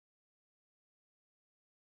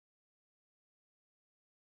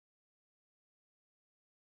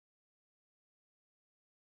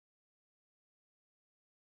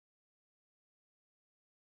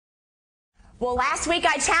Well, last week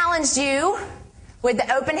I challenged you with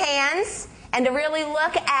the open hands and to really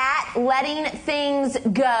look at letting things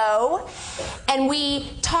go. And we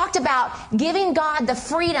talked about giving God the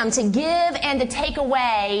freedom to give and to take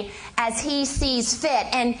away as He sees fit.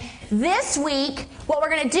 And this week, what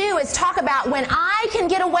we're going to do is talk about when I can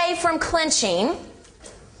get away from clenching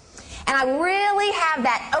and I really have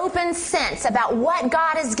that open sense about what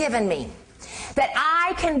God has given me, that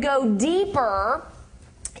I can go deeper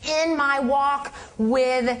in my walk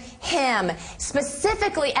with Him,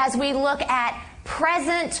 specifically as we look at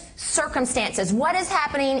present circumstances. What is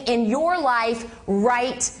happening in your life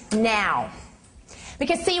right now?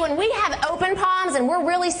 Because see, when we have open palms and we're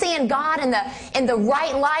really seeing God in the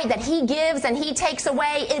right light that He gives and He takes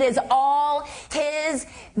away, it is all His.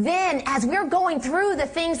 Then as we're going through the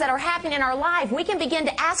things that are happening in our life, we can begin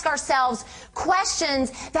to ask ourselves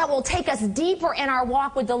questions that will take us deeper in our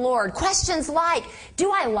walk with the Lord. Questions like,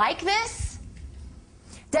 do I like this?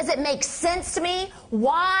 Does it make sense to me?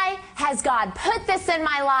 Why has God put this in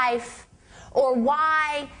my life? Or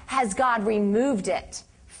why has God removed it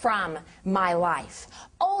from my life?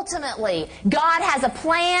 Ultimately, God has a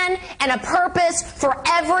plan and a purpose for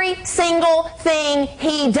every single thing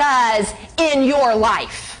He does in your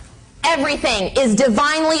life. Everything is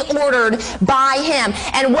divinely ordered by Him.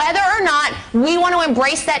 And whether or not we want to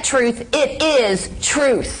embrace that truth, it is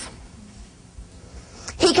truth.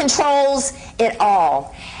 He controls it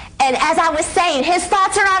all. And as I was saying, His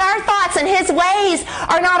thoughts are not our thoughts and His ways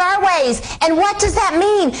are not our ways. And what does that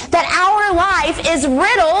mean? That our life is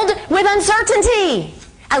riddled with uncertainty.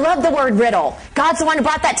 I love the word riddle. God's the one who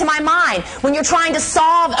brought that to my mind. When you're trying to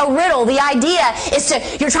solve a riddle, the idea is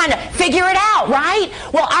you're trying to figure it out, right?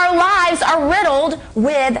 Well, our lives are riddled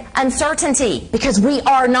with uncertainty because we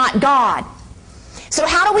are not God. So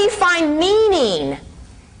how do we find meaning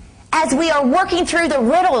as we are working through the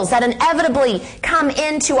riddles that inevitably come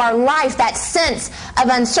into our life, that sense of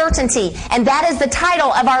uncertainty? And that is the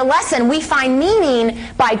title of our lesson. We find meaning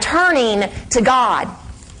by turning to God.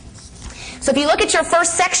 So if you look at your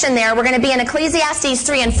first section there, we're going to be in Ecclesiastes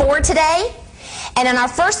 3 and 4 today. And in our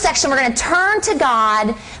first section, we're going to turn to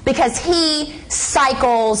God because He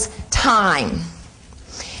cycles time.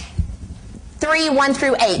 3, 1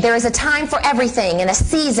 through 8. There is a time for everything and a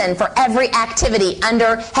season for every activity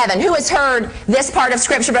under heaven. Who has heard this part of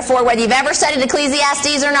Scripture before, whether you've ever studied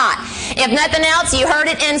Ecclesiastes or not? If nothing else, you heard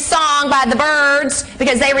it in song by the Byrds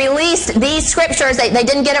because they released these Scriptures. They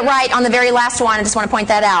didn't get it right on the very last one. I just want to point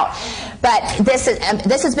that out. But this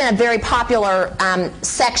has been a very popular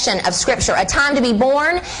section of Scripture. A time to be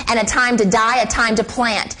born and a time to die, a time to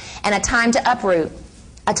plant and a time to uproot,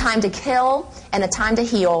 a time to kill and a time to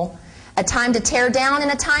heal, a time to tear down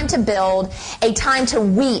and a time to build, a time to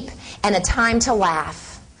weep and a time to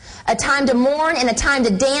laugh, a time to mourn and a time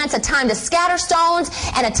to dance, a time to scatter stones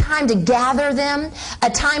and a time to gather them, a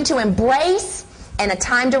time to embrace and a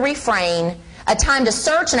time to refrain, a time to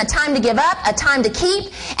search and a time to give up, a time to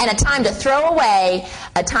keep and a time to throw away,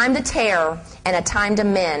 a time to tear and a time to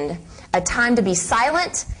mend, a time to be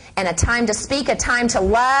silent and a time to speak, a time to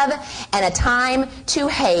love and a time to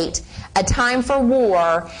hate, a time for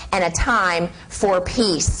war and a time for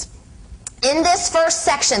peace. In this first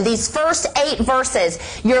section, these first 8 verses,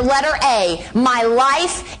 your letter A, my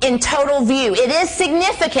life in total view. It is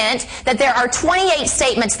significant that there are 28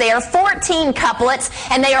 statements there, 14 couplets,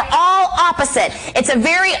 and they are all opposite.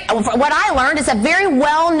 What I learned is a very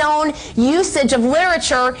well-known usage of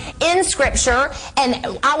literature in Scripture, and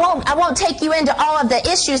I won't take you into all of the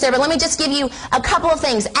issues there, but let me just give you a couple of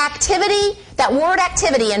things. Activity, that word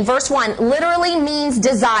activity in verse 1 literally means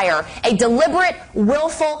desire, a deliberate,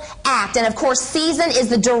 willful act. And of course, season is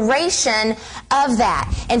the duration of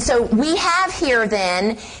that. And so we have here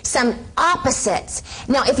then some opposites.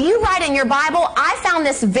 Now, if you write in your Bible, I found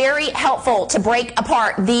this very helpful to break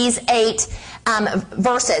apart these 8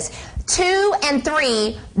 verses. 2 and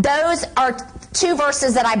 3, those are 2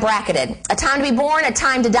 verses that I bracketed. A time to be born, a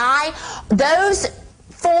time to die. Those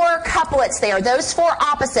 4 couplets there, those 4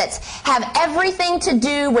 opposites, have everything to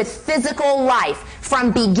do with physical life.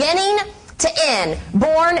 From beginning to end.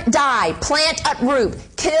 Born, die, plant, uproot,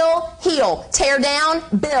 kill, heal, tear down,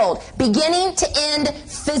 build. Beginning to end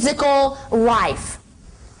physical life.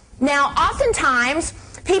 Now, oftentimes,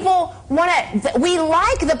 people we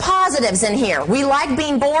like the positives in here. We like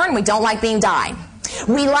being born, we don't like being died.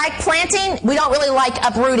 We like planting, we don't really like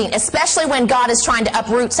uprooting, especially when God is trying to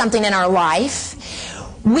uproot something in our life.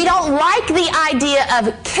 We don't like the idea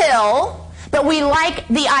of kill but we like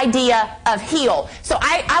the idea of heal. So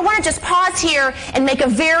I want to just pause here and make a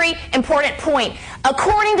very important point.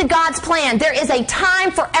 According to God's plan, there is a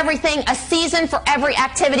time for everything, a season for every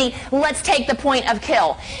activity. Let's take the point of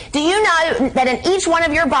kill. Do you know that in each one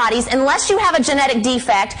of your bodies, unless you have a genetic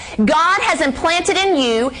defect, God has implanted in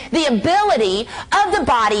you the ability of the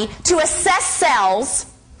body to assess cells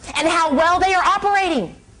and how well they are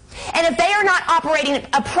operating. And if they are not operating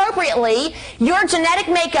appropriately, your genetic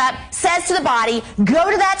makeup says to the body,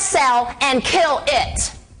 go to that cell and kill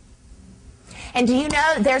it. And do you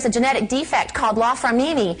know there's a genetic defect called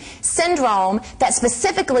La-Framini syndrome that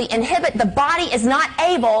specifically inhibits the body is not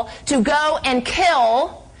able to go and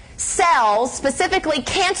kill cells, specifically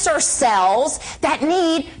cancer cells, that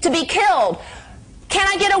need to be killed. Can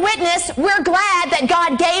I get a witness? We're glad that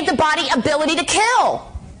God gave the body ability to kill.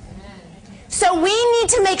 So we need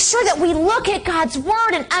to make sure that we look at God's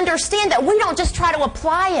Word and understand that we don't just try to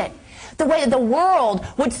apply it the way that the world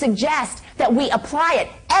would suggest that we apply it.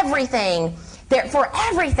 For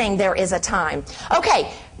everything there is a time.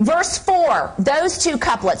 Okay, verse 4, those two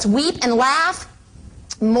couplets, weep and laugh,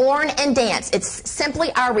 mourn and dance. It's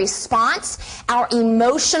simply our response, our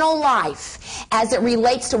emotional life as it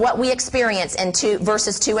relates to what we experience in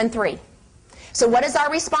verses 2 and 3. So what is our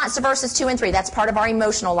response to verses 2 and 3? That's part of our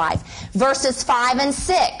emotional life. Verses 5 and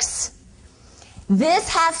 6. This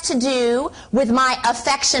has to do with my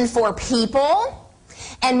affection for people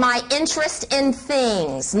and my interest in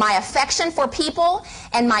things. My affection for people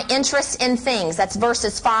and my interest in things. That's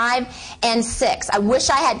verses 5 and 6. I wish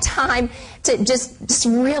I had time to just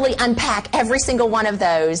really unpack every single one of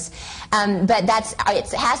those. But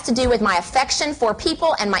it has to do with my affection for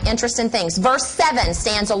people and my interest in things. Verse 7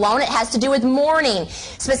 stands alone. It has to do with mourning.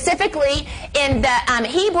 Specifically, in the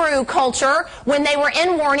Hebrew culture, when they were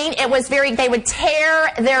in mourning, they would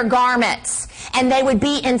tear their garments. And they would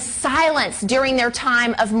be in silence during their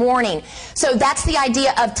time of mourning. So that's the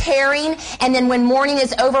idea of tearing. And then when mourning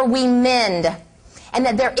is over, we mend. And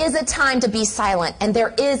that there is a time to be silent. And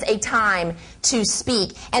there is a time to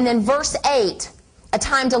speak. And then verse 8, a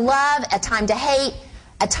time to love, a time to hate,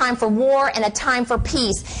 a time for war, and a time for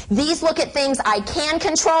peace. These look at things I can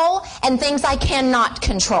control and things I cannot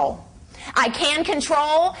control. I can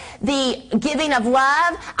control the giving of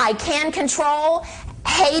love. I can control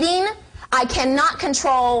hating. I cannot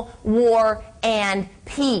control war and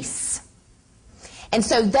peace. And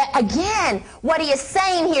so that, again, what he is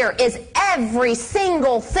saying here is every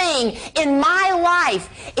single thing in my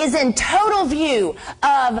life is in total view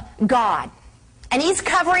of God. And he's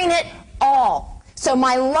covering it all. So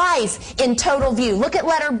my life in total view. Look at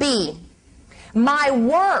letter B. My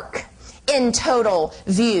work in total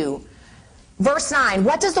view. Verse 9,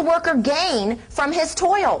 what does the worker gain from his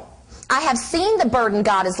toil? I have seen the burden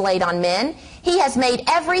God has laid on men. He has made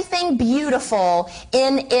everything beautiful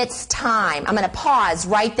in its time. I'm going to pause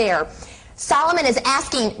right there. Solomon is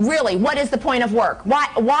asking, really, what is the point of work?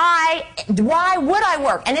 Why would I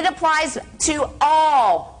work? And it applies to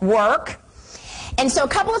all work. And so a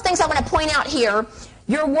couple of things I want to point out here.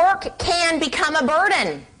 Your work can become a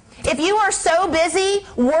burden. If you are so busy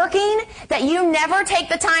working that you never take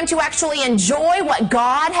the time to actually enjoy what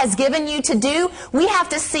God has given you to do, we have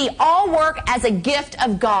to see all work as a gift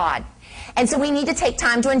of God. And so we need to take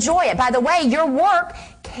time to enjoy it. By the way, your work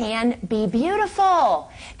can be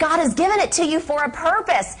beautiful. God has given it to you for a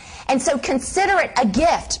purpose. And so consider it a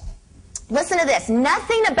gift. Listen to this.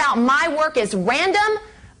 Nothing about my work is random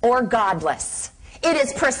or godless. It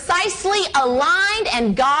is precisely aligned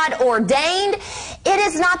and God ordained. It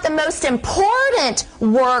is not the most important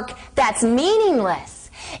work that's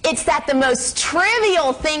meaningless. It's that the most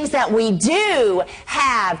trivial things that we do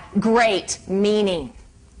have great meaning.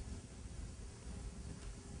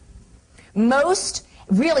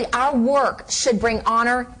 Really, our work should bring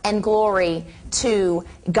honor and glory to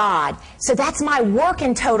God. So that's my work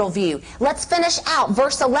in total view. Let's finish out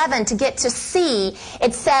verse 11 to get to C.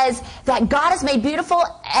 It says that God has made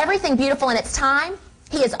everything beautiful in its time.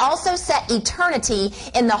 He has also set eternity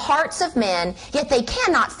in the hearts of men, yet they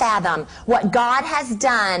cannot fathom what God has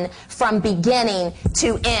done from beginning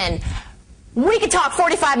to end. We could talk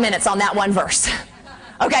 45 minutes on that one verse.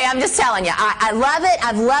 Okay, I'm just telling you. I love it.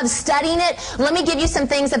 I've loved studying it. Let me give you some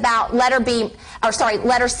things about letter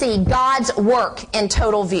C, God's work in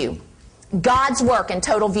total view. God's work in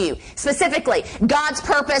total view. Specifically, God's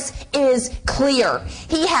purpose is clear.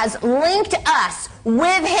 He has linked us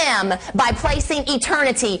with Him by placing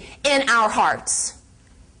eternity in our hearts.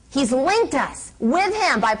 He's linked us with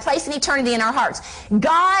Him by placing eternity in our hearts.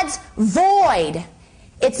 God's void.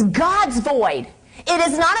 It's God's void. It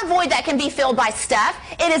is not a void that can be filled by stuff.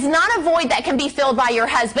 It is not a void that can be filled by your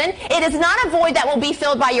husband. It is not a void that will be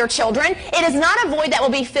filled by your children. It is not a void that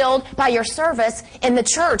will be filled by your service in the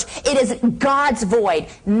church. It is God's void.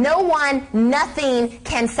 No one, nothing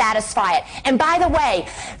can satisfy it. And by the way,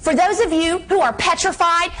 for those of you who are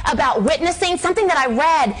petrified about witnessing, something that I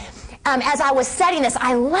read as I was studying this,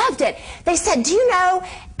 I loved it. They said, do you know,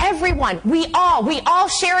 everyone, we all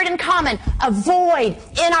share it in common, a void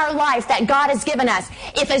in our life that God has given us.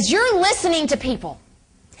 If as you're listening to people,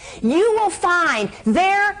 you will find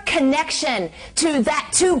their connection to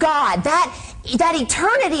God, that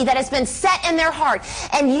eternity that has been set in their heart,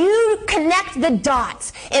 and you connect the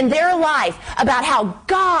dots in their life about how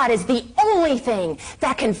God is the only thing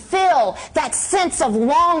that can fill that sense of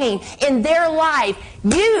longing in their life,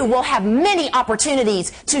 you will have many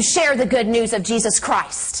opportunities to share the good news of Jesus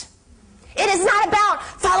Christ. It is not about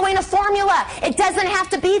following a formula. It doesn't have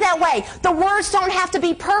to be that way. The words don't have to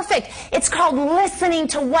be perfect. It's called listening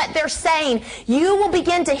to what they're saying. You will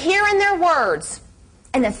begin to hear in their words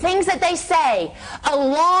and the things that they say a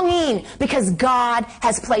longing, because God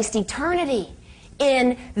has placed eternity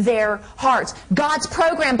in their hearts. God's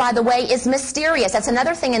program, by the way, is mysterious. That's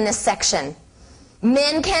another thing in this section.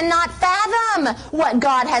 Men cannot fathom what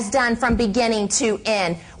God has done from beginning to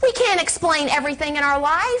end. We can't explain everything in our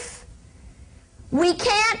life. We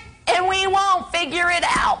can't, and we won't figure it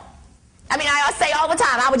out. I mean, I say all the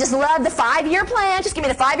time, I would just love the 5-year plan. Just give me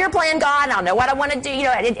the 5-year plan, God, and I'll know what I want to do. You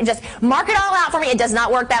know, just mark it all out for me. It does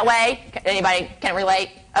not work that way. Anybody can relate?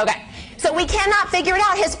 Okay. So we cannot figure it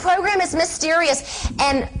out. His program is mysterious.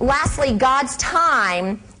 And lastly, God's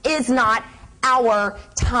time is not our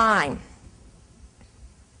time.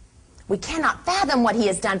 We cannot fathom what He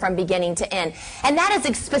has done from beginning to end. And that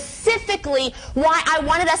is specifically why I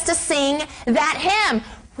wanted us to sing that hymn.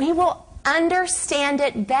 We will understand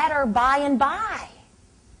it better by and by.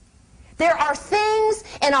 There are things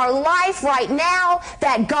in our life right now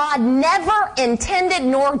that God never intended,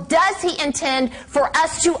 nor does He intend for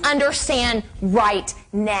us to understand right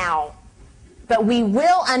now. But we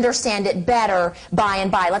will understand it better by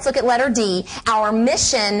and by. Let's look at letter D, our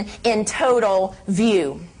mission in total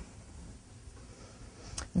view.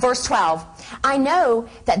 Verse 12, I know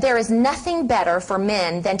that there is nothing better for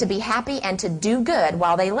men than to be happy and to do good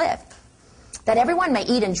while they live, that everyone may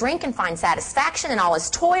eat and drink and find satisfaction in all his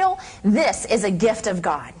toil. This is a gift of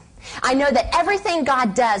God. I know that everything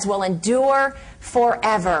God does will endure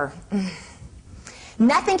forever.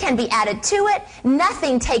 Nothing can be added to it,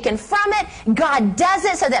 nothing taken from it. God does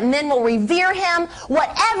it so that men will revere Him.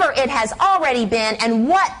 Whatever it has already been and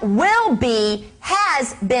what will be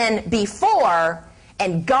has been before,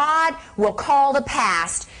 and God will call the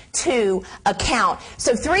past to account.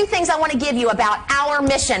 So 3 things I want to give you about our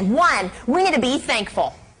mission. 1, we need to be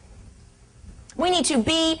thankful. We need to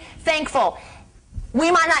be thankful. We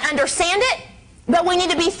might not understand it, but we need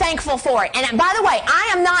to be thankful for it. And by the way,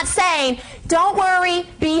 I am not saying, don't worry,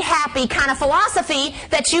 be happy kind of philosophy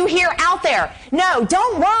that you hear out there. No,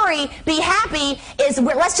 don't worry, be happy is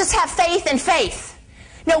let's just have faith in faith.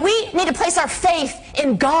 No, we need to place our faith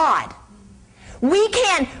in God. We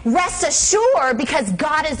can rest assured because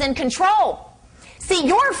God is in control. See,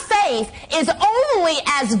 your faith is only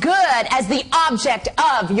as good as the object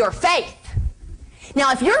of your faith.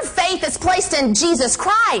 Now, if your faith is placed in Jesus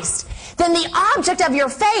Christ, then the object of your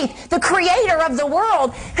faith, the creator of the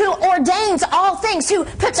world, who ordains all things, who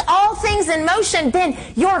puts all things in motion, then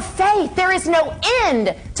your faith, there is no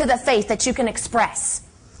end to the faith that you can express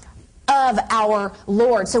of our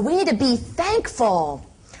Lord. So we need to be thankful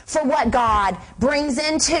for what God brings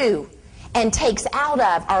into and takes out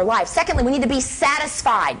of our life. Secondly, we need to be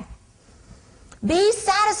satisfied. Be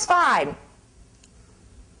satisfied.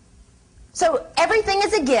 So everything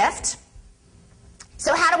is a gift.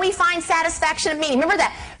 So how do we find satisfaction and meaning? Remember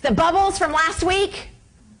that the bubbles from last week?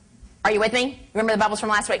 Are you with me? Remember the bubbles from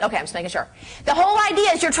last week? Okay, I'm just making sure. The whole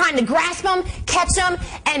idea is you're trying to grasp them, catch them,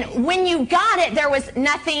 and when you got it, there was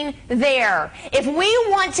nothing there. If we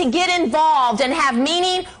want to get involved and have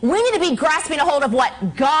meaning, we need to be grasping a hold of what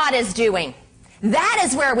God is doing. That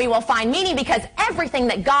is where we will find meaning, because everything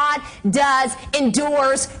that God does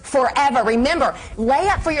endures forever. Remember, lay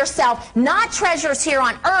up for yourself not treasures here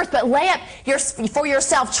on earth, but lay up for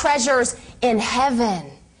yourself treasures in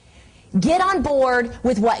heaven. Get on board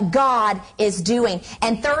with what God is doing.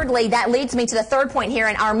 And thirdly, that leads me to the third point here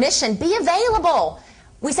in our mission. Be available.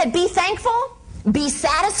 We said be thankful, be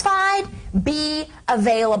satisfied, be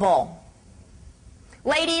available.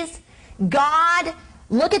 Ladies, God,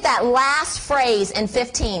 look at that last phrase in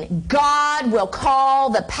 15. God will call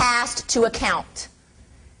the past to account.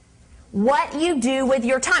 what you do with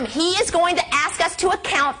your time. He is going to ask us to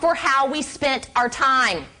account for how we spent our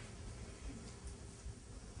time.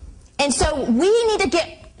 And so we need to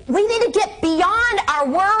get beyond our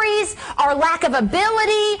worries, our lack of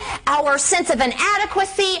ability, our sense of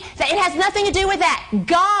inadequacy. That it has nothing to do with that.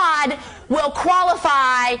 God will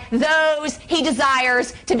qualify those He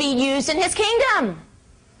desires to be used in His kingdom.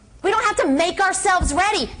 We don't have to make ourselves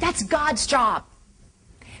ready. That's God's job.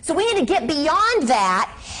 So we need to get beyond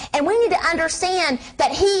that, and we need to understand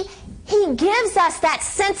that He gives us that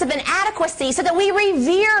sense of inadequacy so that we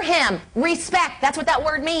revere Him. Respect, that's what that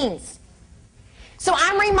word means. So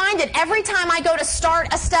I'm reminded every time I go to start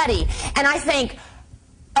a study, and I think,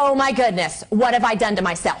 oh my goodness, what have I done to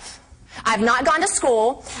myself? I've not gone to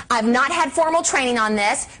school. I've not had formal training on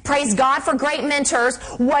this. Praise God for great mentors.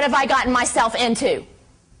 What have I gotten myself into?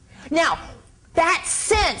 Now, that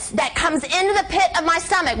sense that comes into the pit of my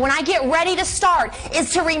stomach when I get ready to start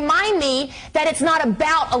is to remind me that it's not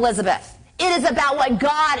about Elizabeth. It is about what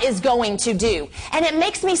God is going to do. And it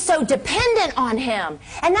makes me so dependent on Him.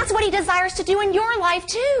 And that's what He desires to do in your life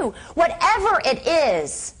too, whatever it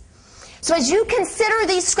is. So as you consider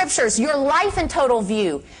these scriptures, your life in total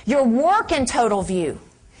view, your work in total view,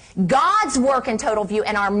 God's work in total view,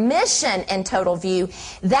 and our mission in total view,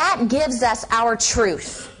 that gives us our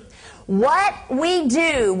truth. What we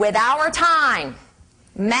do with our time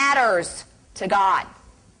matters to God.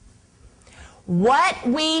 What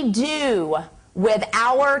we do with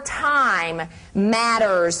our time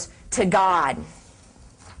matters to God.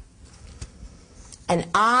 And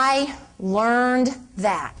I learned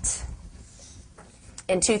that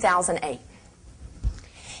in 2008.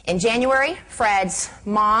 In January, Fred's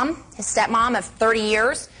mom, his stepmom of 30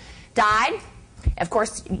 years, died. Of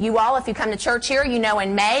course, you all, if you come to church here, you know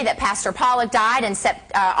in May that Pastor Pollock died. In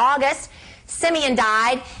August, Simeon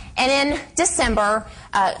died. And in December,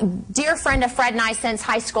 a dear friend of Fred and I since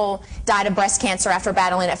high school died of breast cancer after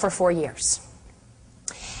battling it for 4 years.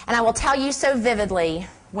 And I will tell you so vividly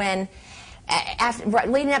when,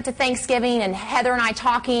 leading up to Thanksgiving and Heather and I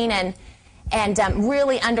talking and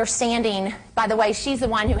really understanding, by the way, she's the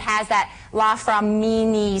one who has that La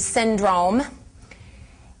Framini syndrome.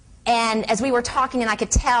 And as we were talking, and I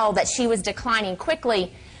could tell that she was declining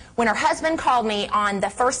quickly, when her husband called me on the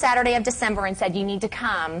first Saturday of December and said, you need to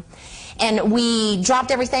come. And we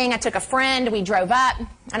dropped everything. I took a friend. We drove up.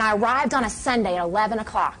 And I arrived on a Sunday at 11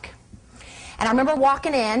 o'clock. And I remember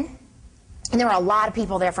walking in, and there were a lot of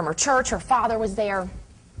people there from her church. Her father was there.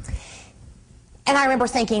 And I remember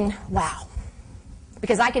thinking, wow.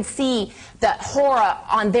 Because I could see the horror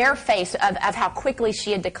on their face of how quickly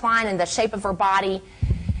she had declined and the shape of her body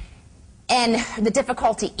and the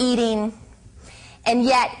difficulty eating. And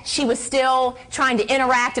yet she was still trying to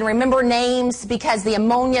interact and remember names because the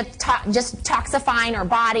ammonia just toxifying her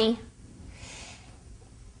body.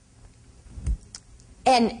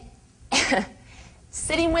 And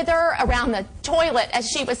sitting with her around the toilet as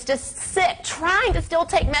she was just sick, trying to still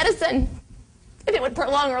take medicine if it would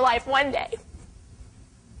prolong her life one day.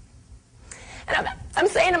 And I'm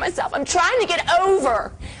saying to myself, I'm trying to get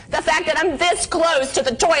over the fact that I'm this close to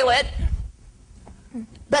the toilet,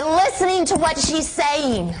 but listening to what she's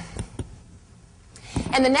saying.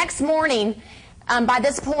 And the next morning, by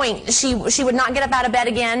this point, she would not get up out of bed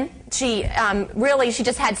again. She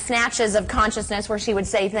just had snatches of consciousness where she would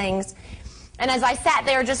say things. And as I sat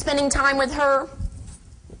there just spending time with her,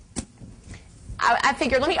 I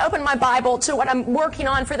figured, let me open my Bible to what I'm working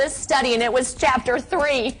on for this study, and it was chapter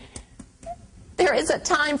 3. There is a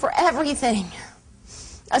time for everything.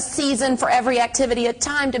 A season for every activity, a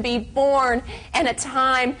time to be born, and a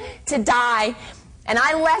time to die. And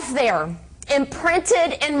I left there,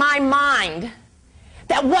 imprinted in my mind,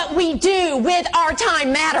 that what we do with our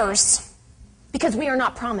time matters, because we are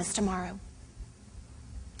not promised tomorrow.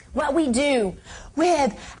 What we do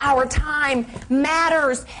with our time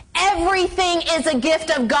matters. Everything is a gift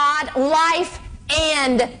of God, life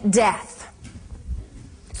and death.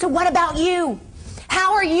 So what about you?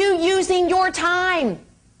 How are you using your time?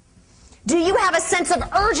 Do you have a sense of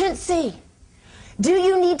urgency? Do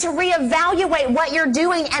you need to reevaluate what you're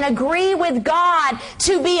doing and agree with God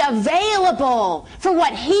to be available for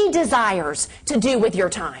what He desires to do with your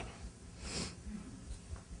time?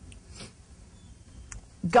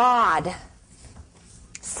 God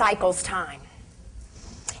cycles time.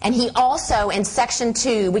 And He also, in section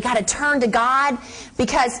 2, we got to turn to God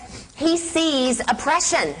because He sees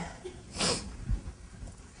oppression.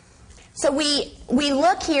 So we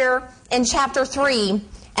look here in chapter 3,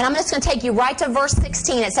 and And I'm just going to take you right to verse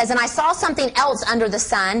 16. It says, "And I saw something else under the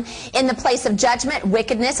sun, in the place of judgment,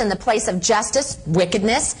 wickedness, in the place of justice,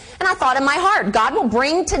 wickedness. And I thought in my heart, God will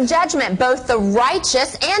bring to judgment both the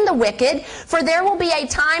righteous and the wicked, for there will be a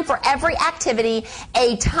time for every activity,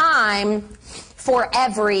 a time for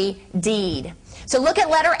every deed." So look at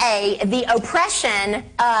letter A, the oppression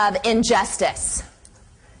of injustice.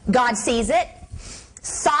 God sees it.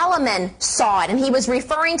 Solomon saw it, and he was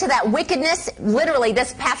referring to that wickedness. Literally,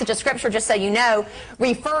 this passage of Scripture, just so you know,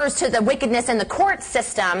 refers to the wickedness in the court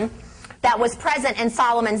system that was present in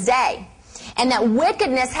Solomon's day. And that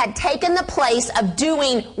wickedness had taken the place of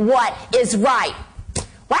doing what is right.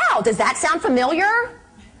 Wow, does that sound familiar?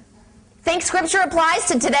 Think Scripture applies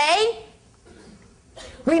to today?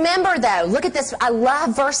 Remember, though, look at this. I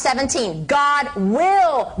love verse 17. God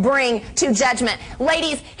will bring to judgment.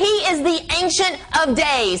 Ladies, He is the Ancient of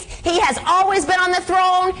Days. He has always been on the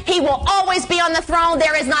throne. He will always be on the throne.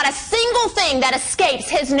 There is not a single thing that escapes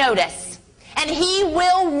His notice. And He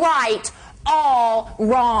will right all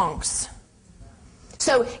wrongs.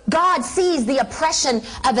 So God sees the oppression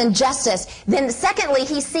of injustice. Then secondly,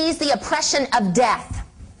 He sees the oppression of death.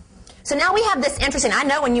 So now we have this interesting, I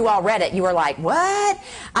know when you all read it, you were like, what?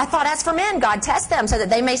 I thought as for men, God tests them so that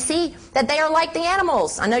they may see that they are like the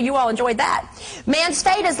animals. I know you all enjoyed that. Man's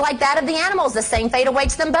fate is like that of the animals. The same fate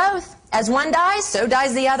awaits them both. As one dies, so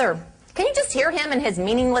dies the other. Can you just hear him and his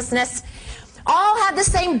meaninglessness? All have the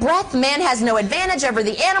same breath. Man has no advantage over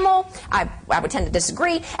the animal. I would tend to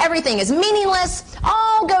disagree. Everything is meaningless.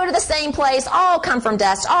 All go to the same place. All come from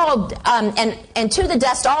dust. All and to the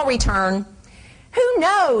dust all return. Who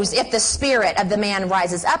knows if the spirit of the man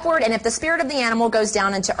rises upward and if the spirit of the animal goes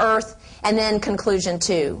down into earth? And then conclusion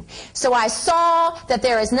 2. So I saw that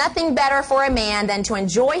there is nothing better for a man than to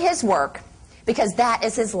enjoy his work, because that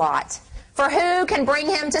is his lot. For who can bring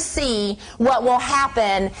him to see what will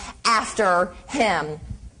happen after him?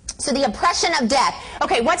 So the oppression of death.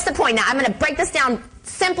 Okay, what's the point now? I'm going to break this down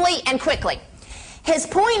simply and quickly. His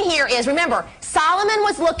point here is, remember, Solomon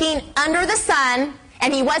was looking under the sun,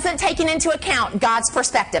 and he wasn't taking into account God's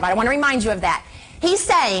perspective. I want to remind you of that. He's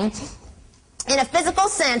saying, in a physical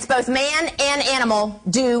sense, both man and animal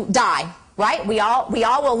do die, right? We all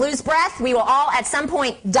will lose breath. We will all at some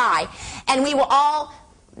point die. And we will all,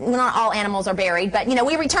 well, not all animals are buried, but,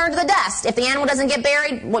 we return to the dust. If the animal doesn't get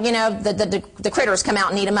buried, well, the critters come out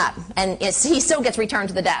and eat him up. And he still gets returned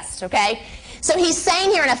to the dust, okay? So he's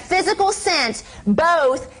saying here, in a physical sense,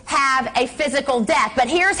 both have a physical death. But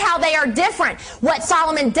here's how they are different. What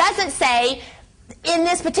Solomon doesn't say in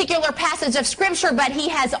this particular passage of Scripture, but he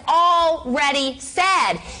has already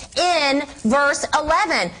said in verse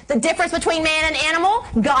 11. The difference between man and animal,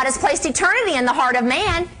 God has placed eternity in the heart of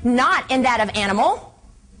man, not in that of animal.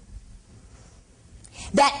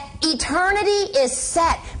 That eternity is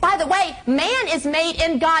set. By the way, man is made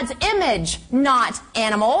in God's image, not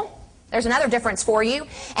animal. There's another difference for you.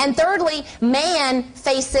 And thirdly, man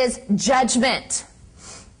faces judgment,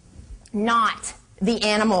 not the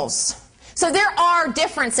animals. So there are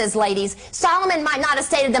differences, ladies. Solomon might not have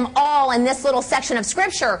stated them all in this little section of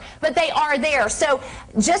Scripture, but they are there. So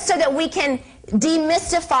just so that we can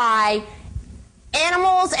demystify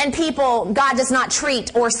animals and people, God does not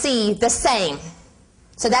treat or see the same.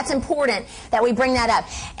 So that's important that we bring that up.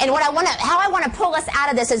 And how I want to pull us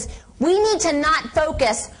out of this is, we need to not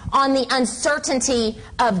focus on the uncertainty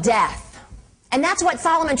of death. And that's what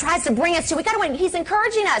Solomon tries to bring us to. He's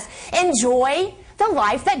encouraging us. Enjoy the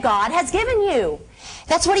life that God has given you.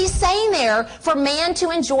 That's what he's saying there, for man to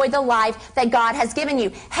enjoy the life that God has given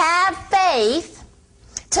you. Have faith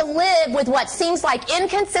to live with what seems like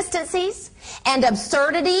inconsistencies and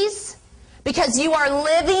absurdities, because you are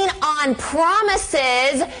living on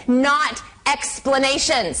promises, not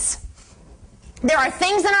explanations. There are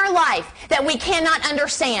things in our life that we cannot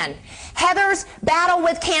understand. Heather's battle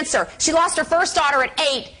with cancer. She lost her first daughter at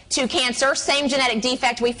 8 to cancer, same genetic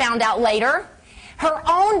defect we found out later. Her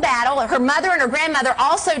own battle, her mother and her grandmother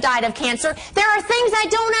also died of cancer. There are things I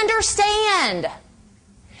don't understand.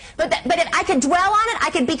 But if I could dwell on it, I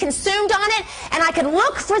could be consumed on it, and I could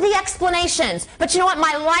look for the explanations. But you know what?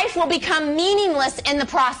 My life will become meaningless in the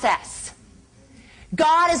process.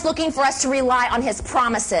 God is looking for us to rely on His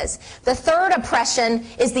promises. The third oppression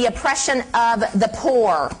is the oppression of the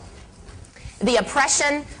poor. The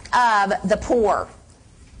oppression of the poor.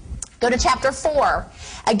 Go to chapter 4.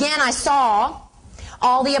 Again, I saw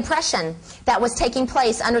all the oppression that was taking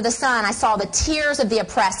place under the sun. I saw the tears of the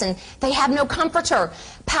oppressed, and they have no comforter.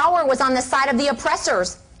 Power was on the side of the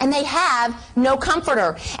oppressors, and they have no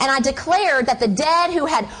comforter. And I declared that the dead who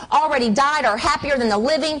had already died are happier than the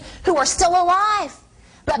living who are still alive.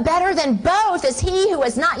 But better than both is he who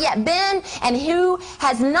has not yet been and who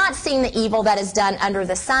has not seen the evil that is done under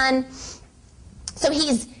the sun. So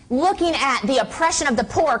he's looking at the oppression of the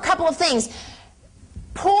poor. A couple of things.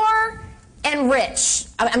 Poor and rich.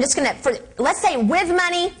 I'm just going to, let's say with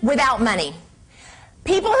money, without money.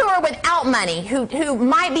 People who are without money, who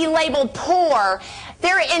might be labeled poor,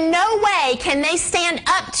 there in no way can they stand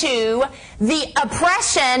up to the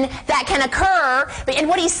oppression that can occur. And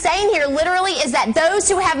what he's saying here literally is that those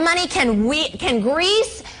who have money can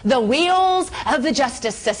grease the wheels of the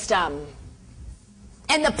justice system.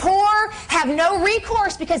 And the poor have no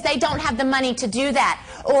recourse because they don't have the money to do that,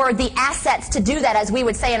 or the assets to do that, as we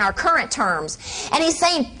would say in our current terms. And he's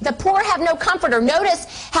saying the poor have no comforter.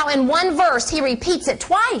 Notice how in one verse he repeats it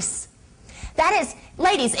twice. That is,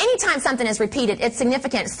 ladies, anytime something is repeated, it's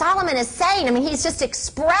significant. Solomon is saying, I mean, he's just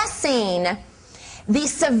expressing the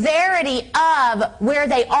severity of where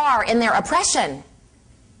they are in their oppression.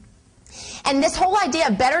 And this whole idea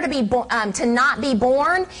of better to not be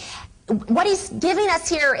born, what he's giving us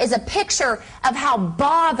here is a picture of how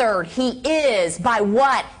bothered he is by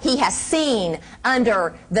what he has seen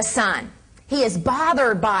under the sun. He is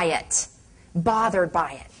bothered by it. Bothered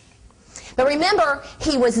by it. But remember,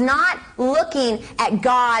 he was not looking at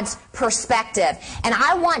God's perspective. And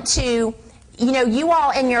I want to, you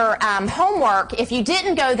all in your homework, if you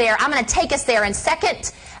didn't go there, I'm going to take us there in 2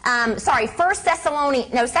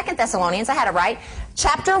 Thessalonians, I had it right,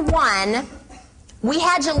 chapter 1. We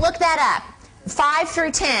had you look that up, 5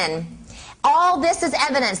 through 10. All this is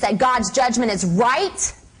evidence that God's judgment is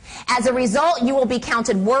right. As a result, you will be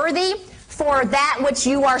counted worthy for that which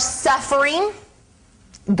you are suffering.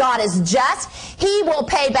 God is just. He will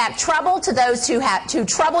pay back trouble to those who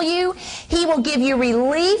trouble you. He will give you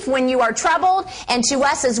relief when you are troubled, and to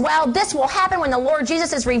us as well. This will happen when the Lord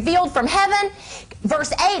Jesus is revealed from heaven.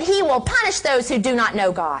 Verse 8, he will punish those who do not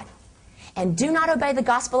know God and do not obey the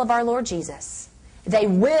gospel of our Lord Jesus. They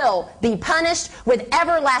will be punished with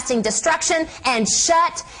everlasting destruction and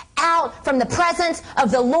shut out from the presence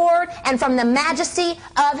of the Lord and from the majesty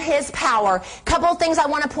of His power. Couple of things I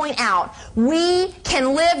want to point out. We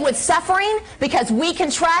can live with suffering because we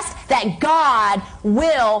can trust that God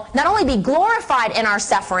will not only be glorified in our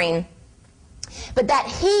suffering, but that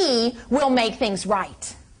He will make things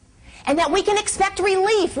right. And that we can expect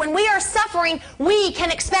relief. When we are suffering, we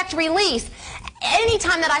can expect relief.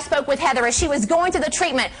 Anytime that I spoke with Heather as she was going through the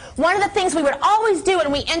treatment, one of the things we would always do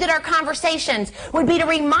when we ended our conversations would be to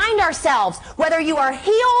remind ourselves, whether you are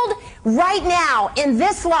healed right now in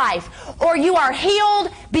this life or you are healed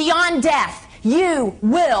beyond death, you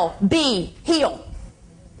will be healed.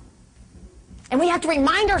 And we have to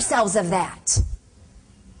remind ourselves of that.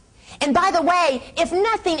 And by the way, if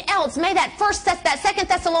nothing else, may that 2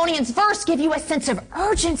 Thessalonians verse give you a sense of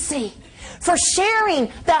urgency for sharing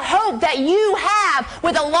the hope that you have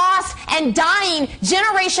with a lost and dying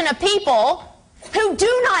generation of people who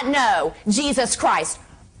do not know Jesus Christ,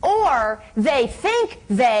 or they think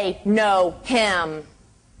they know Him,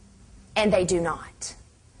 and they do not.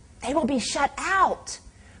 They will be shut out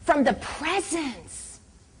from the presence.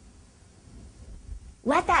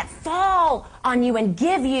 Let that fall on you and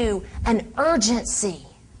give you an urgency.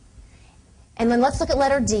 And then let's look at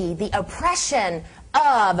letter D, the oppression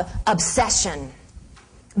of obsession.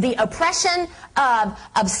 The oppression of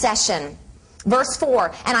obsession. Verse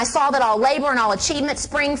 4, and I saw that all labor and all achievement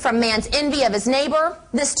spring from man's envy of his neighbor.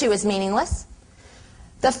 This too is meaningless.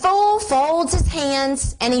 The fool folds his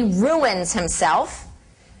hands and he ruins himself.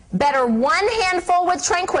 Better one handful with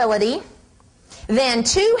tranquility than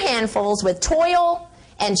 2 handfuls with toil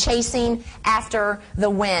and chasing after the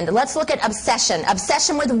wind. Let's look at obsession.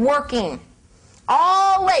 Obsession with working.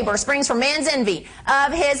 All labor springs from man's envy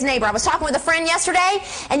of his neighbor. I was talking with a friend yesterday,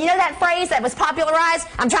 and you know that phrase that was popularized,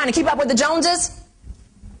 I'm trying to keep up with the Joneses?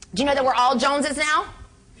 Do you know that we're all Joneses now?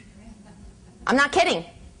 I'm not kidding.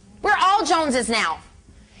 We're all Joneses now.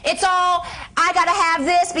 It's all, I got to have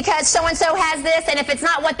this because so-and-so has this, and if it's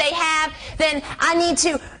not what they have, then I need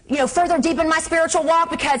to, further deepen my spiritual walk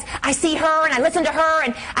because I see her and I listen to her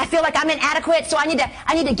and I feel like I'm inadequate, so I need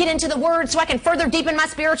to get into the Word so I can further deepen my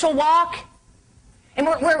spiritual walk. And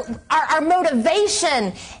our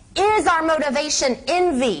motivation is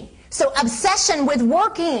envy. So obsession with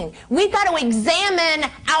working. We've got to examine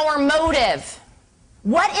our motive.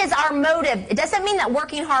 What is our motive? It doesn't mean that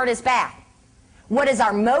working hard is bad. What is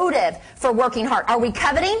our motive for working hard? Are we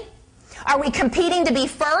coveting? Are we competing to be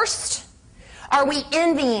first? Are we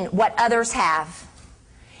envying what others have?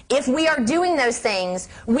 If we are doing those things,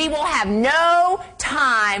 we will have no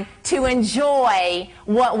time to enjoy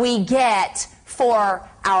what we get for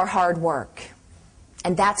our hard work.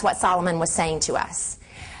 And that's what Solomon was saying to us.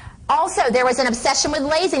 Also, there was an obsession with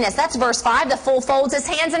laziness. That's verse 5. The fool folds his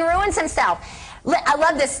hands and ruins himself. I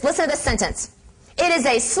love this. Listen to this sentence. It is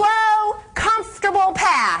a slow, comfortable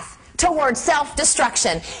path towards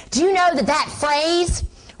self-destruction. Do you know that that phrase,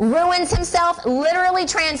 ruins himself, literally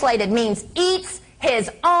translated means eats his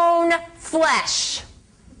own flesh?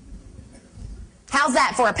 How's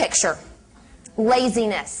that for a picture?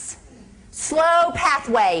 Laziness. Slow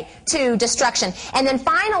pathway to destruction. And then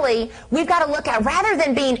finally, we've got to look at, rather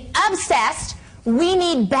than being obsessed, we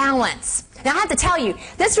need balance. Now I have to tell you,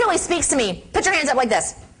 this really speaks to me. Put your hands up like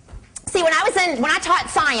this. See, when I taught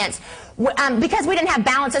science, because we didn't have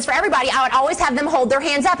balances for everybody, I would always have them hold their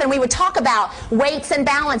hands up, and we would talk about weights and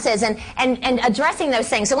balances and addressing those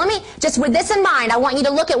things. So let me, just with this in mind, I want you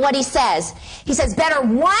to look at what he says. He says, better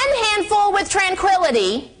one handful with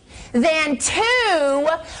tranquility than two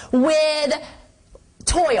with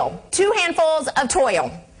toil. 2 handfuls of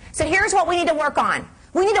toil. So here's what we need to work on.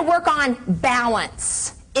 We need to work on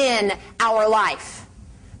balance in our life.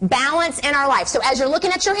 Balance in our life. So as you're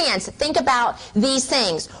looking at your hands, think about these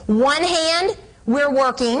things. One hand, we're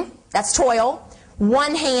working. That's toil.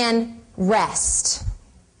 One hand, rest.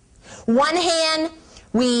 One hand,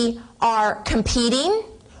 we are competing.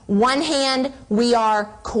 One hand, we are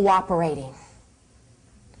cooperating.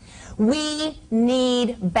 We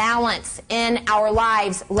need balance in our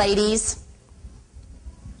lives, ladies.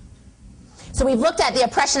 So we've looked at the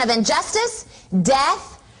oppression of injustice,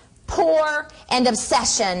 death, poor, and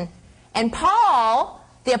obsession. And Paul,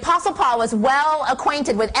 the Apostle Paul, was well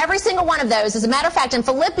acquainted with every single one of those. As a matter of fact, in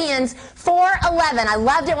Philippians 4:11, I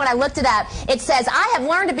loved it when I looked it up, it says, I have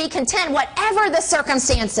learned to be content whatever the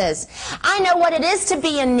circumstances. I know what it is to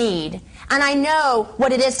be in need, and I know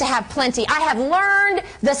what it is to have plenty. I have learned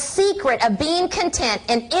the secret of being content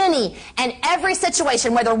in any and every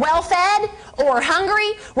situation, whether well-fed or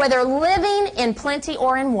hungry, whether living in plenty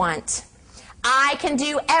or in want. I can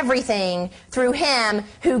do everything through Him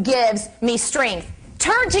who gives me strength.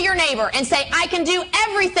 Turn to your neighbor and say, I can do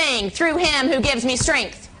everything through Him who gives me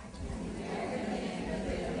strength.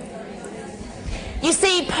 You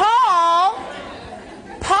see, Paul,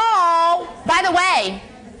 by the way,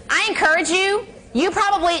 I encourage you, you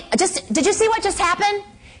probably, did you see what just happened?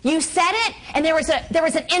 You said it, and there was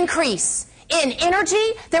an increase in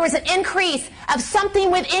energy. There was an increase of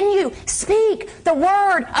something within you. Speak the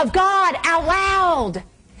word of God out loud.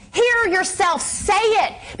 Hear yourself say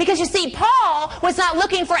it. Because you see, Paul was not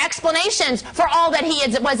looking for explanations for all that he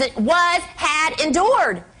had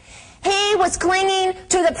endured. He was clinging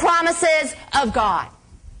to the promises of God.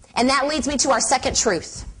 And that leads me to our second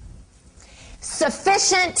truth.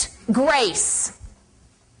 Sufficient grace.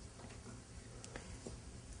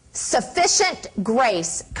 Sufficient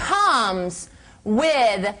grace comes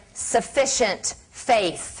with sufficient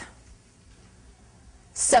faith.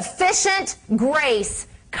 Sufficient grace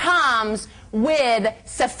comes with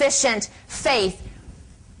sufficient faith.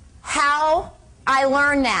 How I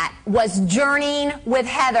learned that was journeying with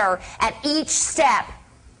Heather at each step.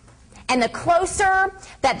 And the closer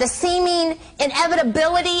that the seeming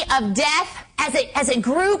inevitability of death, as it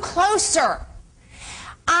grew closer,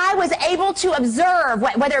 I was able to observe,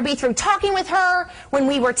 whether it be through talking with her, when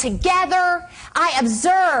we were together, I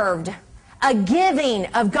observed a giving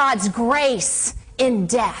of God's grace in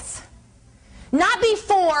death. Not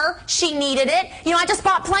before she needed it. You know, I just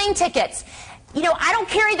bought plane tickets. You know, I don't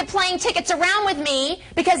carry the plane tickets around with me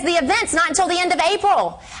because the event's not until the end of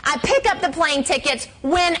April. I pick up the plane tickets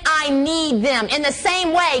when I need them. In the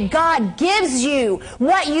same way, God gives you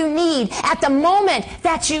what you need at the moment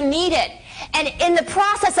that you need it. And in the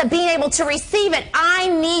process of being able to receive it, I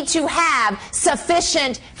need to have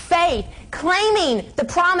sufficient faith, claiming the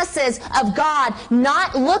promises of God,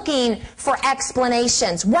 not looking for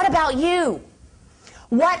explanations. What about you?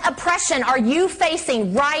 What oppression are you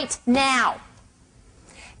facing right now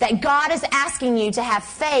that God is asking you to have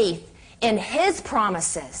faith in His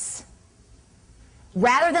promises?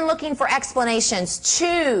 Rather than looking for explanations,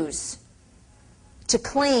 choose to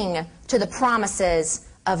cling to the promises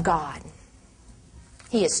of God.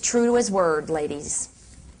 He is true to His word, ladies.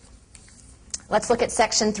 Let's look at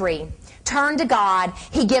section 3. Turn to God.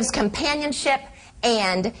 He gives companionship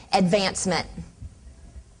and advancement.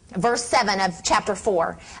 Verse 7 of chapter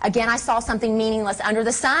 4. Again, I saw something meaningless under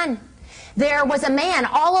the sun. There was a man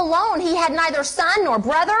all alone. He had neither son nor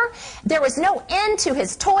brother. There was no end to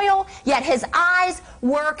his toil, yet his eyes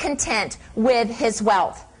were content with his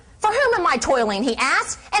wealth. For whom am I toiling, he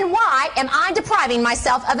asked, and why am I depriving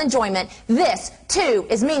myself of enjoyment? This, too,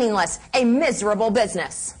 is meaningless, a miserable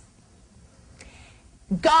business.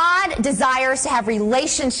 God desires to have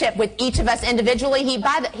relationship with each of us individually.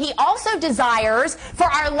 He also desires for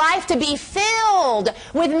our life to be filled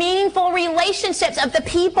with meaningful relationships of the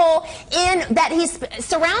people that He's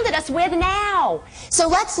surrounded us with now. So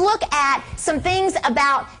let's look at some things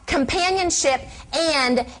about companionship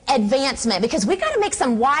and advancement, because we've got to make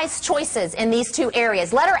some wise choices in these two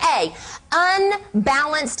areas. Letter A,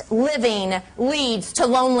 unbalanced living leads to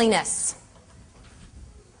loneliness.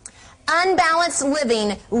 Unbalanced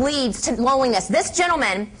living leads to loneliness. This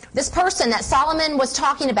gentleman, this person that Solomon was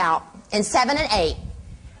talking about in 7 and 8,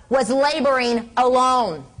 was laboring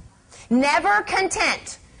alone, never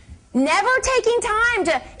content, never taking time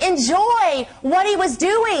to enjoy what he was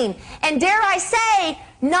doing, and dare I say,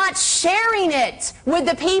 not sharing it with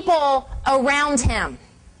the people around him.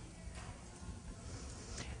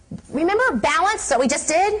 Remember balance that we just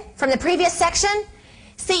did from the previous section?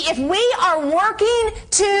 See, if we are working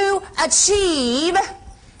to achieve,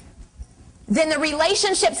 then the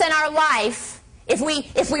relationships in our life, if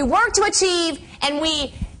we work to achieve and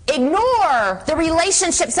we ignore the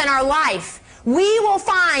relationships in our life, we will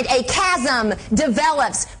find a chasm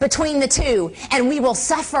develops between the two, and we will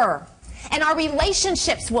suffer. And our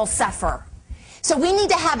relationships will suffer. So we need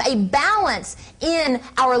to have a balance in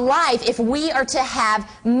our life if we are to have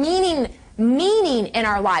meaning in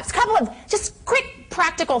our lives. A couple of just quick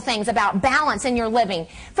practical things about balance in your living.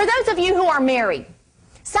 For those of you who are married,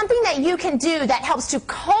 something that you can do that helps to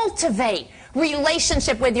cultivate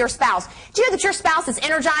relationship with your spouse. Do you know that your spouse is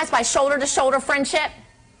energized by shoulder-to-shoulder friendship?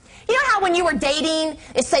 You know how when you were dating,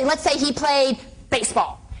 let's say he played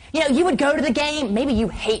baseball. You know, you would go to the game. Maybe you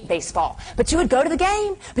hate baseball, but you would go to the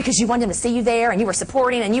game because you wanted him to see you there, and you were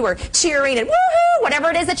supporting, and you were cheering, and woohoo, whatever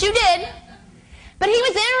it is that you did. But he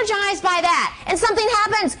was energized by that. And something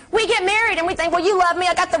happens. We get married and we think, well, you love me.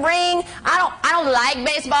 I got the ring. I don't like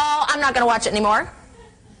baseball. I'm not going to watch it anymore.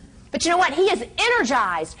 But you know what? He is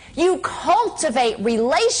energized. You cultivate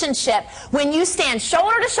relationship when you stand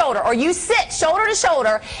shoulder to shoulder, or you sit shoulder to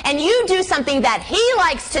shoulder, and you do something that he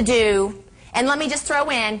likes to do. And let me just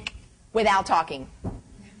throw in, without talking.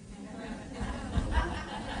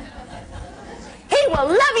 He will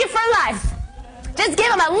love you for life. Just give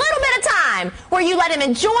him a little bit of time where you let him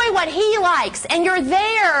enjoy what he likes, and you're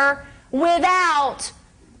there without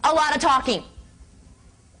a lot of talking.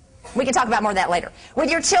 We can talk about more of that later.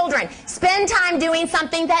 With your children, spend time doing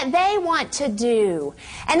something that they want to do.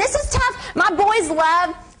 And this is tough. My boys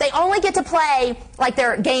they only get to play like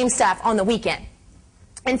their game stuff on the weekend.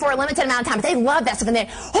 And for a limited amount of time. But they love that stuff. And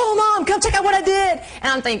oh, Mom, come check out what I did. And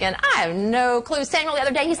I'm thinking, I have no clue. Samuel the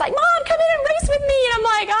other day, he's like, Mom, come in and race with me. And I'm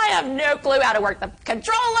like, I have no clue how to work the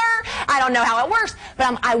controller. I don't know how it works.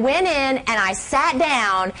 But I went in and I sat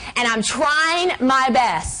down and I'm trying my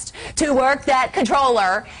best to work that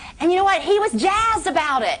controller. And you know what? He was jazzed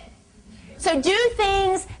about it. So do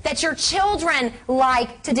things that your children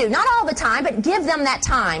like to do. Not all the time, but give them that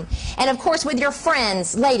time. And of course, with your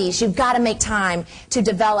friends, ladies, you've got to make time to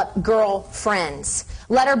develop girlfriends.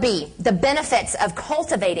 Letter B, the benefits of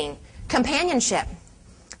cultivating companionship.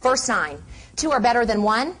 Verse 9, 2 are better than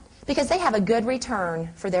one because they have a good return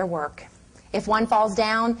for their work. If one falls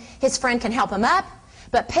down, his friend can help him up,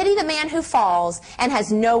 but pity the man who falls and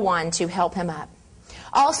has no one to help him up.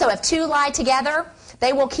 Also, if two lie together,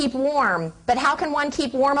 they will keep warm. But how can one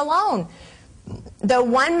keep warm alone? Though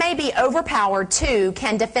one may be overpowered, two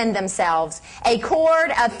can defend themselves. A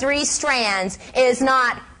cord of 3 strands is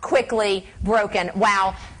not quickly broken.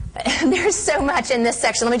 Wow, there's so much in this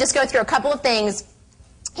section. Let me just go through a couple of things.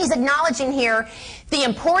 He's acknowledging here the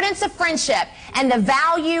importance of friendship and the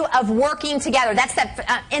value of working together. That's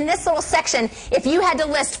in this little section, if you had to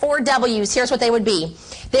list 4 W's, here's what they would be.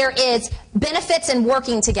 There is benefits in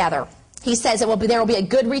working together. He says there will be a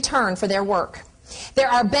good return for their work. There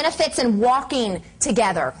are benefits in walking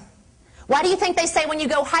together. Why do you think they say when you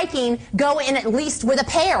go hiking, go in at least with a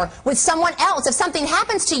pair, with someone else? If something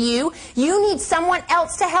happens to you, you need someone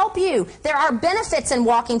else to help you. There are benefits in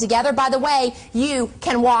walking together. By the way, you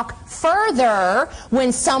can walk further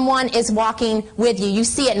when someone is walking with you. You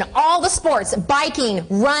see it in all the sports, biking,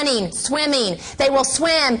 running, swimming. They will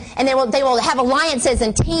swim and they will have alliances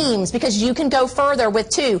and teams because you can go further with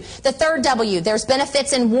 2. The third W, there's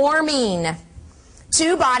benefits in warming.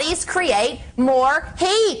 2 bodies create more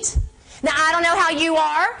heat. Now, I don't know how you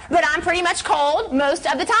are, but I'm pretty much cold most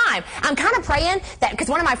of the time. I'm kind of praying that, because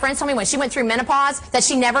one of my friends told me when she went through menopause that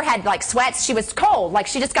she never had, like, sweats. She was cold. Like,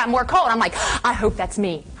 she just got more cold. I'm like, I hope that's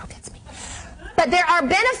me. I hope that's me. But there are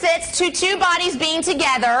benefits to 2 bodies being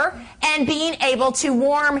together and being able to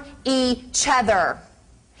warm each other.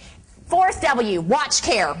 Fourth W, watch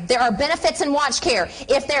care. There are benefits in watch care.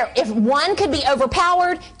 If one could be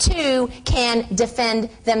overpowered, two can defend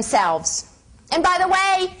themselves. And by the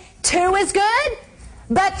way, two is good,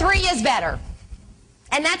 but three is better.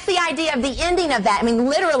 And that's the idea of the ending of that. I mean,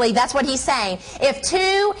 literally, that's what he's saying. If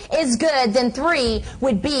two is good, then three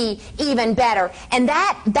would be even better. And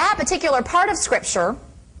that particular part of Scripture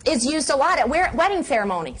is used a lot at wedding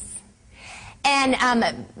ceremonies. And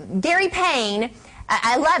Gary Payne,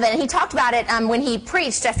 I love it, and he talked about it when he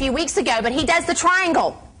preached a few weeks ago, but he does the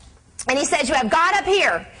triangle. And he says you have God up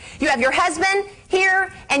here, you have your husband here,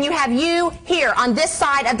 and you have you here on this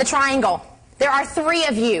side of the triangle. There are three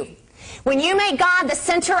of you. When you make God the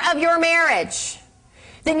center of your marriage,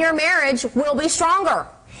 then your marriage will be stronger.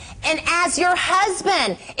 And as your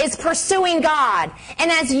husband is pursuing God,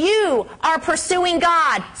 and as you are pursuing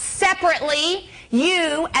God separately,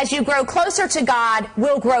 you, as you grow closer to God,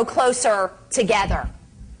 will grow closer together.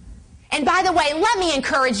 And by the way, let me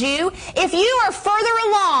encourage you, if you are further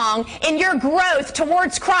along in your growth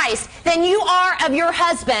towards Christ than you are of your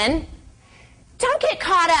husband, don't get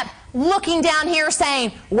caught up looking down here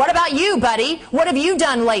saying, what about you, buddy? What have you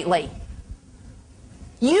done lately?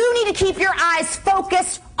 You need to keep your eyes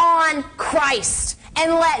focused on Christ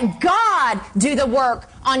and let God do the work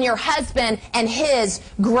on your husband and his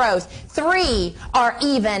growth. Three are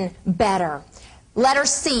even better. Letter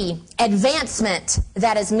C, advancement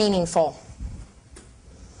that is meaningful.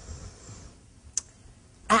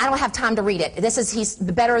 I don't have time to read it. He's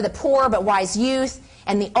the better the poor but wise youth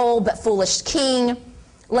and the old but foolish king.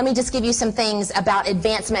 Let me just give you some things about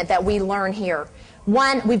advancement that we learn here.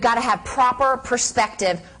 One, we've got to have proper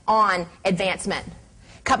perspective on advancement.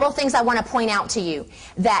 A couple of things I want to point out to you.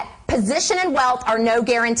 That position and wealth are no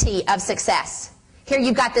guarantee of success. Here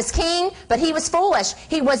you've got this king, but he was foolish.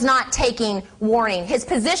 He was not taking warning. His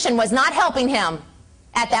position was not helping him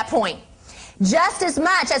at that point. Just as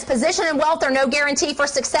much as position and wealth are no guarantee for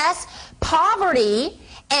success, poverty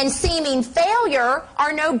and seeming failure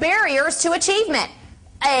are no barriers to achievement.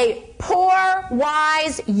 A poor,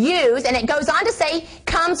 wise youth, and it goes on to say,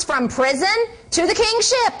 comes from prison to the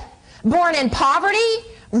kingship. Born in poverty,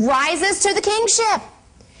 rises to the kingship.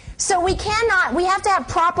 So we have to have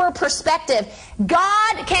proper perspective.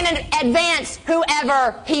 God can advance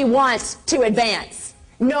whoever he wants to advance,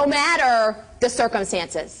 no matter the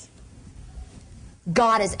circumstances.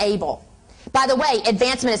 God is able. By the way,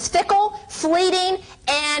 advancement is fickle, fleeting,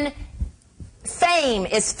 and fame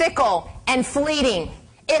is fickle and fleeting.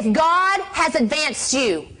 If God has advanced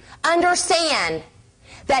you, understand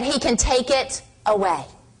that he can take it away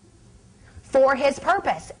for his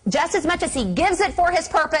purpose. Just as much as he gives it for his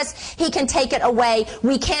purpose, he can take it away.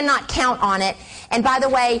 We cannot count on it. And by the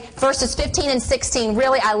way, verses 15 and 16,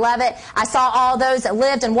 really, I love it. I saw all those that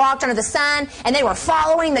lived and walked under the sun, and they were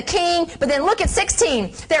following the king. But then look at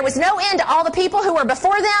 16. There was no end to all the people who were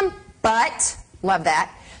before them, but, love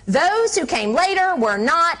that, those who came later were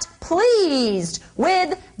not pleased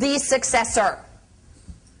with the successor.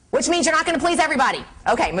 Which means you're not going to please everybody.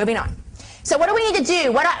 Okay, moving on. So what do we need to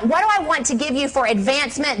do? What do I want to give you for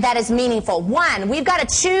advancement that is meaningful? One, we've got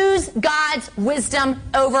to choose God's wisdom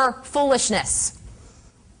over foolishness.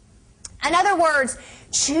 In other words,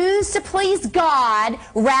 choose to please God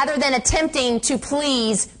rather than attempting to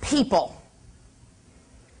please people.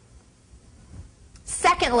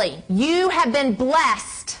 Secondly, you have been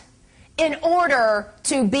blessed in order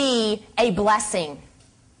to be a blessing.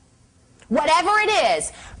 Whatever it is,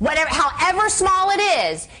 however small it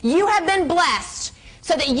is, you have been blessed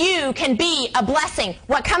so that you can be a blessing.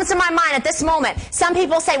 What comes to my mind at this moment, some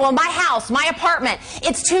people say, well, my house, my apartment,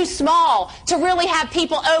 it's too small to really have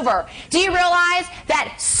people over. Do you realize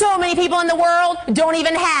that so many people in the world don't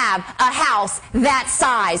even have a house that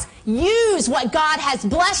size? Use what God has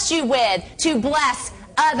blessed you with to bless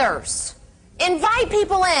others. Invite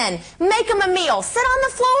people in. Make them a meal. Sit on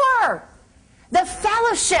the floor. The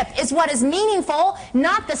fellowship is what is meaningful,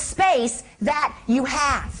 not the space that you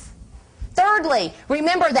have. Thirdly,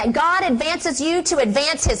 remember that God advances you to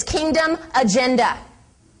advance his kingdom agenda.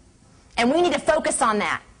 And we need to focus on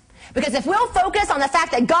that. Because if we'll focus on the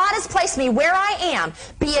fact that God has placed me where I am,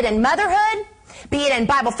 be it in motherhood, be it in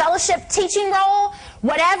Bible fellowship, teaching role,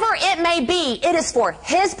 whatever it may be, it is for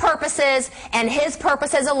his purposes and his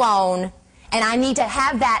purposes alone. And I need to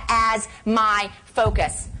have that as my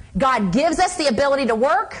focus. God gives us the ability to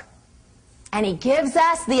work, and he gives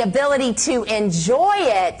us the ability to enjoy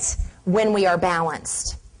it when we are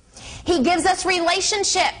balanced. He gives us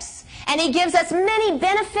relationships, and he gives us many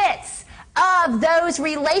benefits of those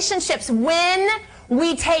relationships when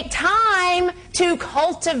we take time to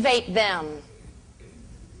cultivate them.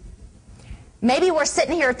 Maybe we're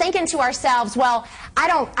sitting here thinking to ourselves, well, I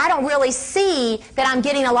don't really see that I'm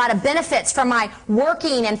getting a lot of benefits from my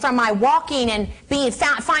working and from my walking and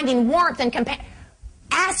finding warmth and compassion.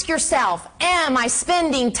 Ask yourself, am I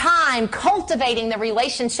spending time cultivating the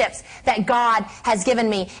relationships that God has given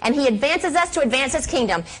me? And He advances us to advance His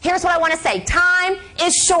kingdom. Here's what I want to say. Time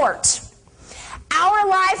is short. Our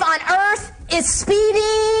life on earth is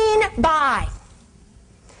speeding by.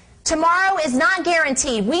 Tomorrow is not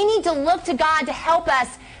guaranteed. We need to look to God to help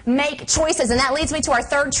us make choices. And that leads me to our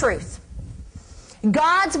third truth.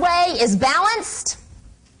 God's way is balanced,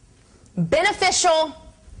 beneficial,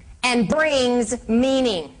 and brings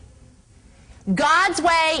meaning. God's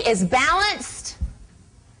way is balanced,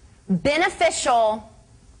 beneficial,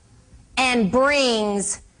 and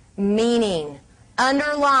brings meaning.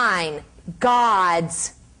 Underline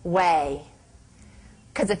God's way.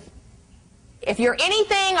 Because if you're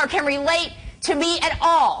anything or can relate to me at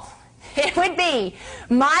all, it would be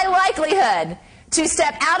my likelihood to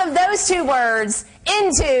step out of those two words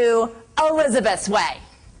into Elizabeth's way.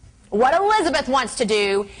 What Elizabeth wants to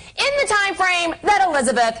do in the time frame that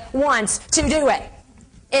Elizabeth wants to do it.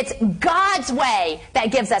 It's God's way that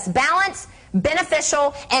gives us balance,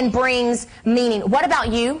 beneficial, and brings meaning. What about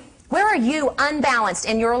you? Where are you unbalanced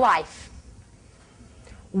in your life?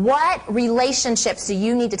 What relationships do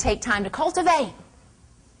you need to take time to cultivate?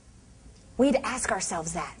 We need to ask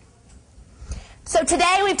ourselves that. So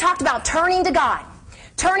today we've talked about turning to God.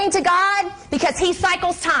 Turning to God because He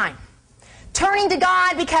cycles time. Turning to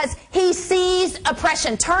God because He sees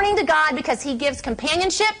oppression. Turning to God because He gives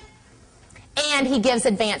companionship and He gives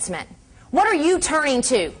advancement. What are you turning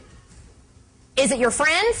to? Is it your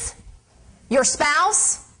friends? Your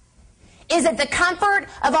spouse? Is it the comfort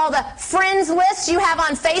of all the friends lists you have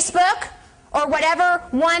on Facebook? Or whatever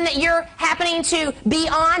one that you're happening to be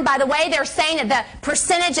on? By the way, they're saying that the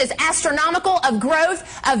percentage is astronomical of growth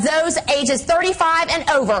of those ages 35 and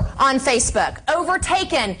over on Facebook.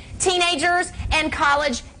 Overtaken teenagers and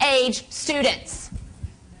college-age students.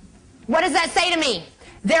 What does that say to me?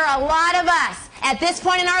 There are a lot of us at this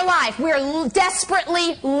point in our life, we're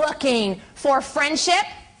desperately looking for friendship,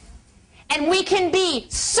 and we can be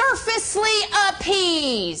surfacely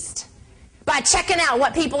appeased by checking out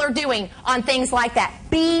what people are doing on things like that.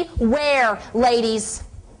 Beware, ladies.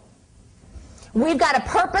 We've got to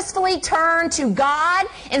purposefully turn to God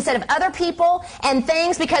instead of other people and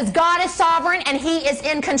things because God is sovereign and He is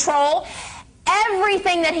in control.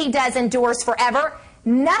 Everything that He does endures forever.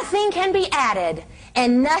 Nothing can be added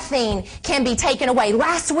and nothing can be taken away.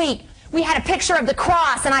 Last week, we had a picture of the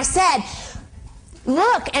cross and I said,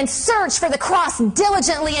 look and search for the cross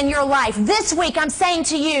diligently in your life. This week, I'm saying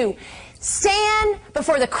to you, stand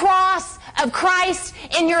before the cross of Christ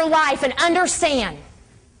in your life and understand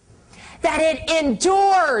that it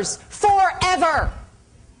endures forever.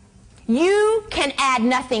 You can add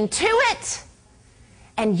nothing to it,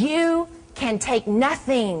 and you can take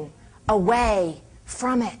nothing away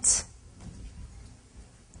from it.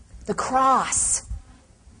 The cross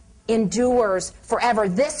endures forever.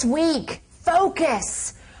 This week,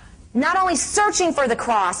 focus. Not only searching for the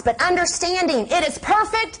cross, but understanding it is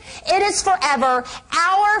perfect, it is forever.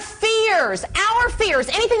 Our fears,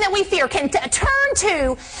 anything that we fear can turn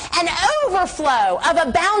to an overflow of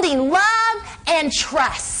abounding love and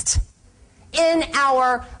trust in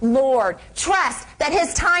our Lord. Trust that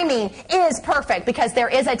His timing is perfect because there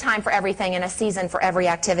is a time for everything and a season for every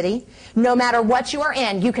activity. No matter what you are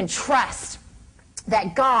in, you can trust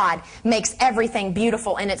that God makes everything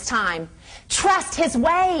beautiful in its time. Trust His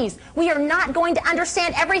ways. We are not going to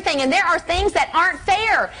understand everything, and there are things that aren't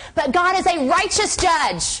fair, but God is a righteous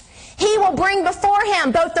judge. He will bring before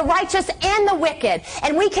Him both the righteous and the wicked,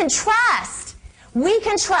 and we can trust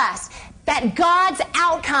that God's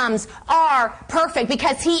outcomes are perfect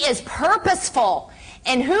because He is purposeful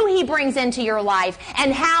in who He brings into your life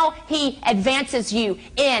and how He advances you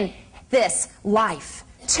in this life.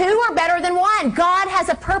 Two are better than one. God has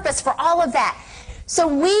a purpose for all of that. So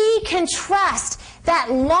we can trust that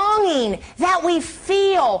longing that we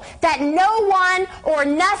feel that no one or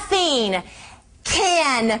nothing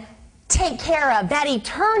can take care of, that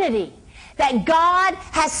eternity that God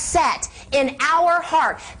has set in our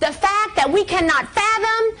heart. The fact that we cannot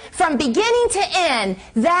fathom from beginning to end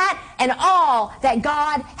that and all that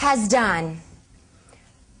God has done.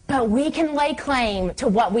 But we can lay claim to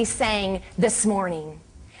what we sang this morning,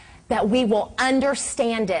 that we will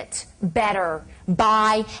understand it better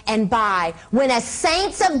by and by. When as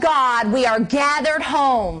saints of God we are gathered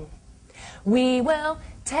home, we will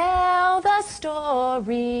tell the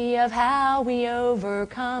story of how we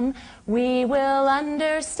overcome. We will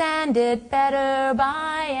understand it better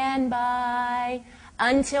by and by.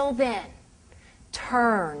 Until then,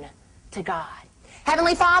 turn to God.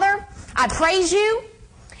 Heavenly Father, I praise you.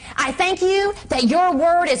 I thank you that your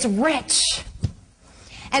word is rich.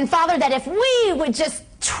 And Father, that if we would just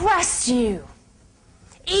trust you,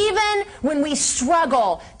 even when we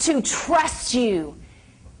struggle to trust you,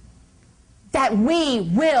 that we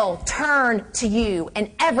will turn to you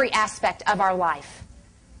in every aspect of our life,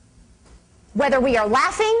 whether we are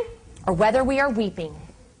laughing or whether we are weeping.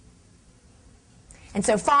 And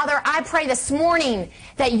so, Father, I pray this morning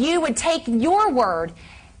that you would take your word,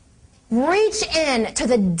 reach in to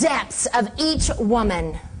the depths of each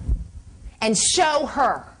woman, and show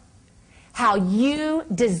her how you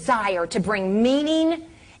desire to bring meaning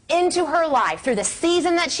into her life through the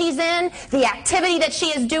season that she's in, the activity that she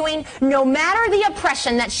is doing, no matter the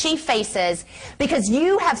oppression that she faces, because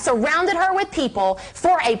you have surrounded her with people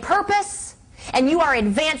for a purpose, and you are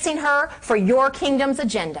advancing her for your kingdom's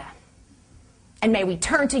agenda. And may we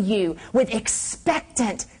turn to you with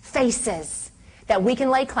expectant faces that we can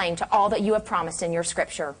lay claim to all that you have promised in your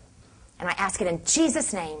scripture. And I ask it in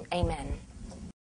Jesus' name, amen.